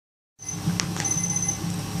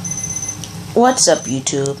What's up,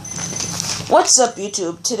 YouTube? What's up,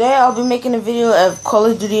 YouTube? Today I'll be making a video of Call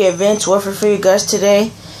of Duty Advanced Warfare for you guys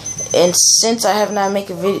today. And since I have not made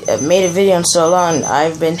a video in so long,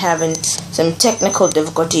 I've been having some technical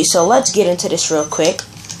difficulties. So let's get into this real quick.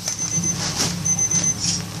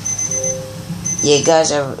 Yeah,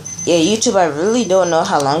 guys, YouTube, I really don't know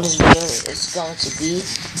how long this video is going to be.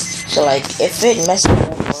 So, like, if it messes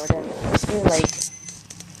up or whatever, I feel like,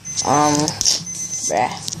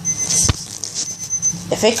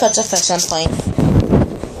 if it cuts off at some point,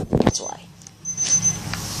 that's why.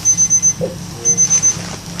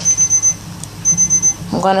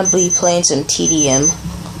 I'm gonna be playing some TDM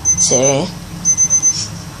today.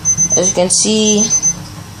 As you can see,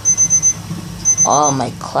 all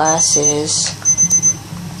my classes.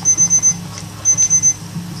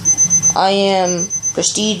 I am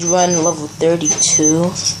Prestige Run level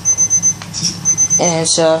 32, and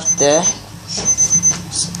so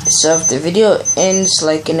if the video ends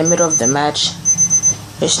like in the middle of the match,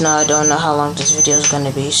 just know I don't know how long this video is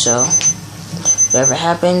gonna be. So whatever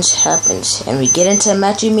happens, happens, and we get into a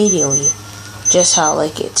match immediately, just how I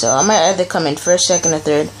like it. So I might either come in first, second, or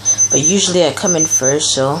third, but usually I come in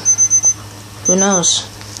first. So who knows?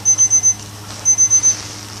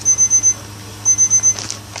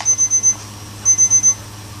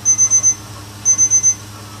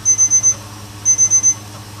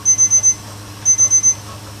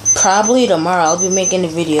 Probably tomorrow I'll be making a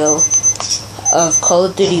video of Call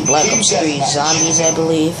of Duty Black Ops 3 Zombies, I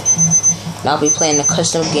believe. And I'll be playing a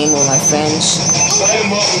custom game with my friends. So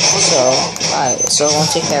it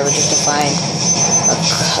won't take forever just to find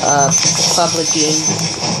a public game.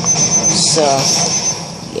 So,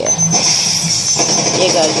 yeah.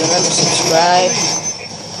 Yeah, guys, remember to subscribe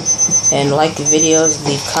and like the videos,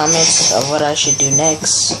 leave comments of what I should do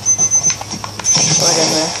next.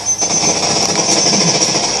 Whatever.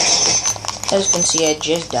 As you can see, I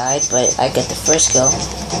just died, but I got the first kill,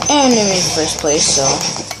 and I'm in first place, so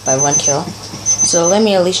by 1 kill. So let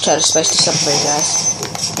me at least try to spice this up for you guys,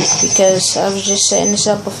 because I was just setting this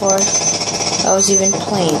up before I was even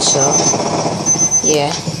playing. So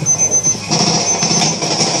yeah.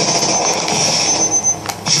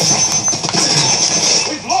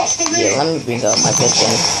 Yeah, let me bring out my good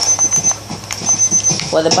gun.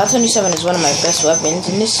 Well, the Bot 27 is one of my best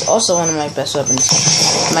weapons, and this is also one of my best weapons.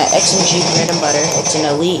 My XMG bread and butter. It's an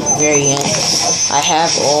elite variant. I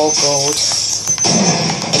have all gold,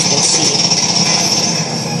 as you can see.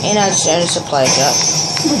 And I just started a supply drop.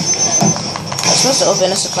 I was supposed to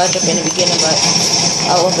open a supply drop in the beginning, but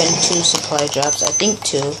I'll open 2 supply drops. I think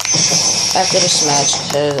 2 after this match,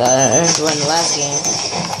 because I earned one last game,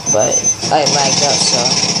 but I lagged out. So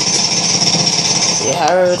yeah,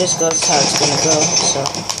 however this goes, is how it's gonna go. So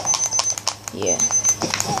yeah.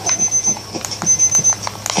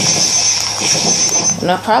 And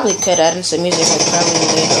I probably could add in some music like probably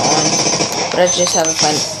later on, but I just haven't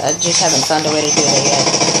found a way to do that yet.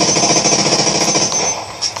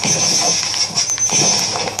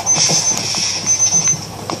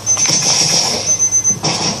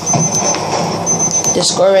 The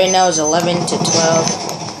score right now is 11 to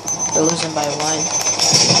 12. They're losing by 1.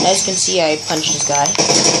 And as you can see, I punched this guy.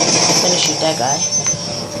 I'm gonna shoot that guy,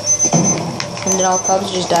 and then I'll probably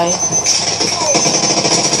just die,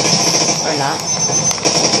 or not.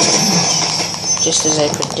 Just as I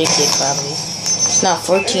predicted, probably. It's not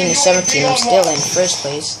 14 to 17. I'm still in first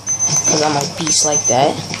place because I'm a beast like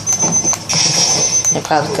that, and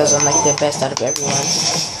probably because I'm like the best out of everyone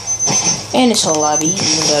in this whole lobby.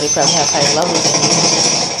 Even though they probably have higher levels than me,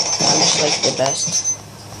 I'm just like the best.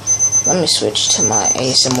 Let me switch to my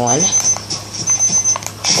ASM1.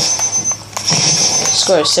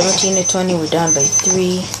 Score is 17 to 20. We're down by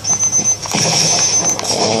 3.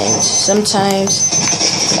 And sometimes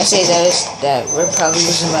I say that we're probably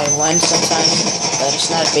losing by 1 sometimes, but it's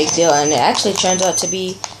not a big deal, and it actually turns out to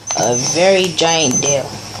be a very giant deal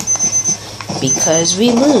because we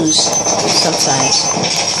lose sometimes.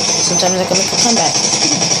 Sometimes I can make a comeback.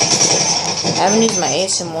 I haven't used my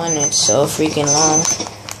ASM1 in so freaking long.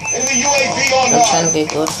 I'm trying to get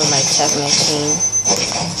gold for my Tacman team,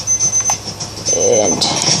 and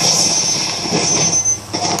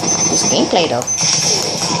this gameplay though.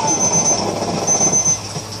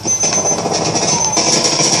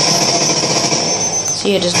 So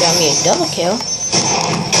you just got me a double kill,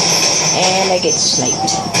 and I get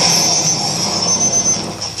sniped.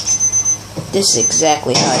 This is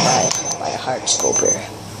exactly how I died, by a heart scoper.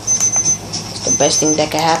 It's the best thing that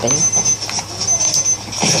could happen.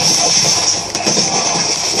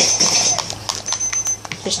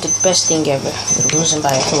 Just the best thing ever. We're losing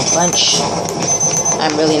by a whole bunch.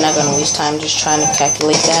 I'm really not gonna waste time just trying to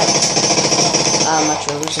calculate that. How much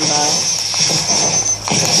we're losing by.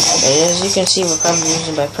 But as you can see, we're probably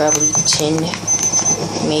losing by probably 10,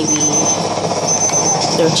 maybe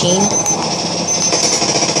 13.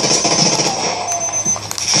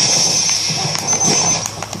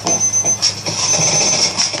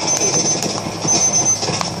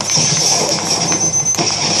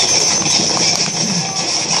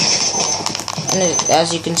 And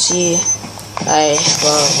as you can see,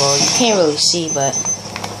 well, you can't really see, but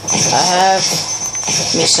I have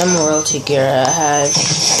me some royalty gear. I have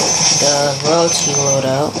the royalty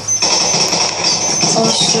loadout.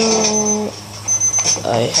 Also,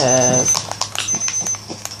 I have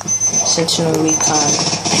Sentinel Recon.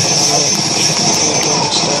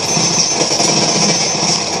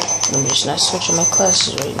 I'm just not switching my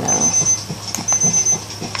classes right now.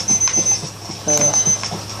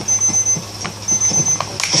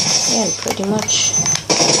 And pretty much.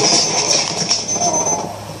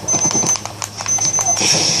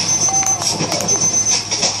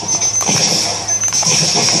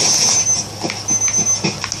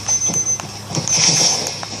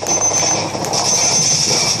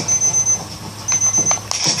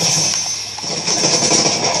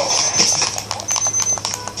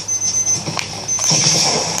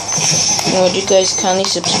 Would you guys kindly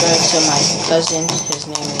subscribe to my cousin? His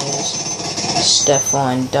name is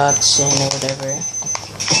Stefan Dotson or whatever.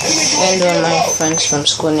 And one of my friends from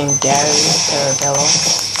school named Gary Parabello.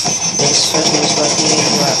 His first name is Bucky,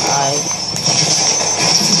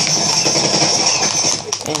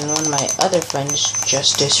 and one of my other friends,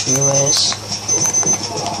 Justice Ruiz.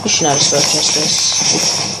 You should know how to spell Justice.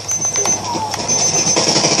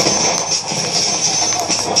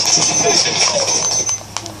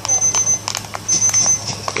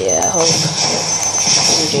 Yeah, I hope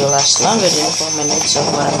this video lasts longer than 4 minutes of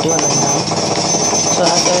what I'm doing right now. So I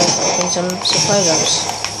have to open some supply drops.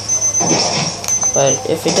 But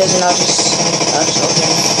if it doesn't, I'll just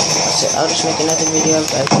make another video of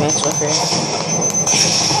Advanced Warfare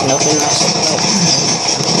and open my supply.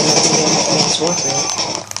 And make another video of Advanced Warfare.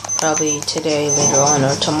 Probably today, later on,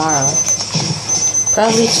 or tomorrow.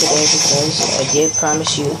 Probably today, because I did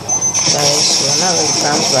promise you guys, well, not really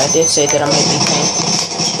promise, but I did say that I might be playing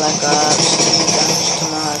Black Ops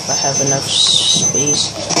tomorrow if I have enough space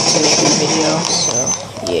to make a video. So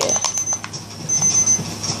yeah,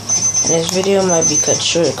 and this video might be cut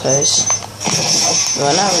short because, well,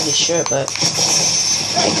 not really short, but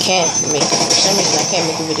I can't make, for some reason I can't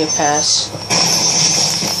make a video past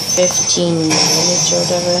 15 minutes or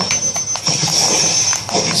whatever.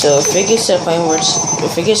 So if it gets to the point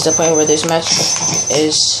where this match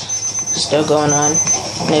is still going on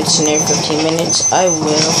and it's near 15 minutes, I will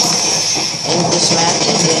end this match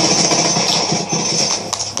and then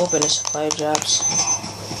open the supply drops.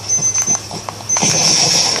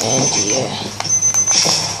 And yeah.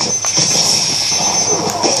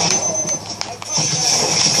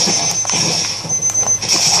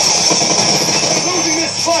 Losing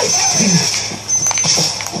this fight.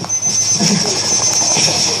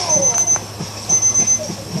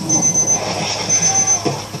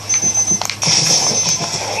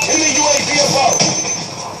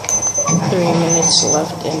 3 minutes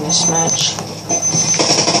left in this match.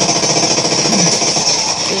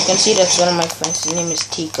 You can see that's one of my friends. His name is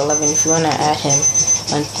Teak11 if you want to add him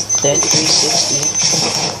on the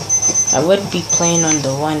 360. I would be playing on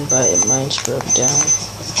the one, but mine's broke down.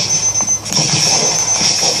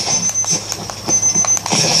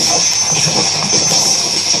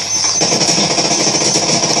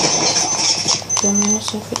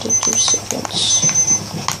 Minutes and 52 seconds.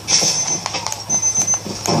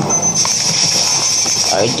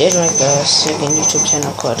 I did make a second YouTube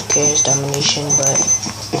channel called Chaos Domination, but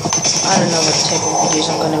I don't know what type of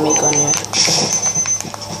videos I'm gonna make on there.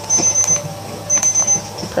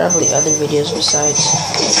 Probably other videos besides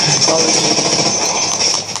Call of Duty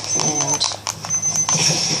and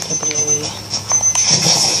WWE.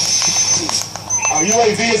 Our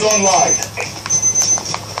UAV is online.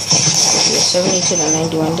 70 to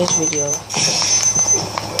the 91. This video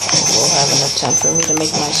will have enough time for me to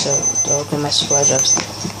make myself to open my supply drops.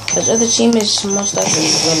 Because the other team is most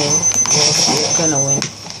likely winning. Well, you're gonna win.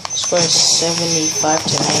 The score is 75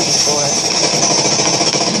 to 94.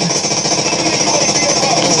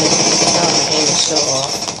 And the game is so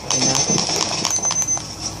off, you know.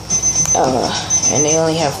 And they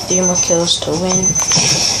only have 3 more kills to win.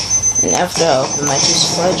 And after I open my 2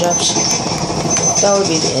 supply drops, that would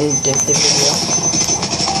be the end of the video.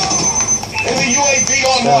 Enemy UAV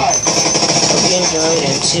online. Hope you enjoyed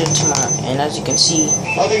and see you tomorrow. And as you can see,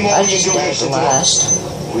 I just died last.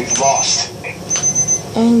 We've lost.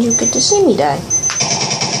 and you get to see me die.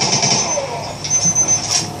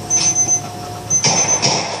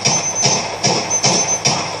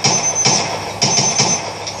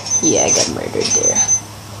 Yeah, I got murdered there.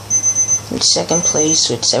 In second place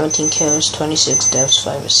with 17 kills, 26 deaths,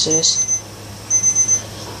 5 assists.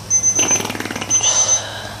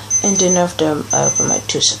 And then after I open my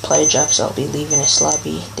 2 supply drops, I'll be leaving this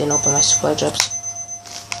lobby. Then open my supply drops.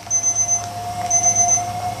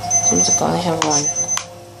 Seems like I only have 1.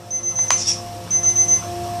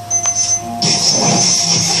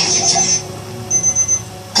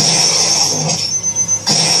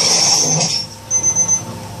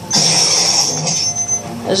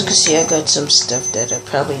 As you can see, I got some stuff that I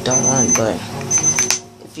probably don't want, but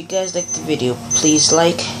if you guys like the video, please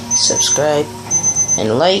like, subscribe,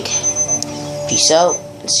 and like. Peace out,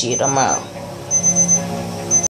 and see you tomorrow.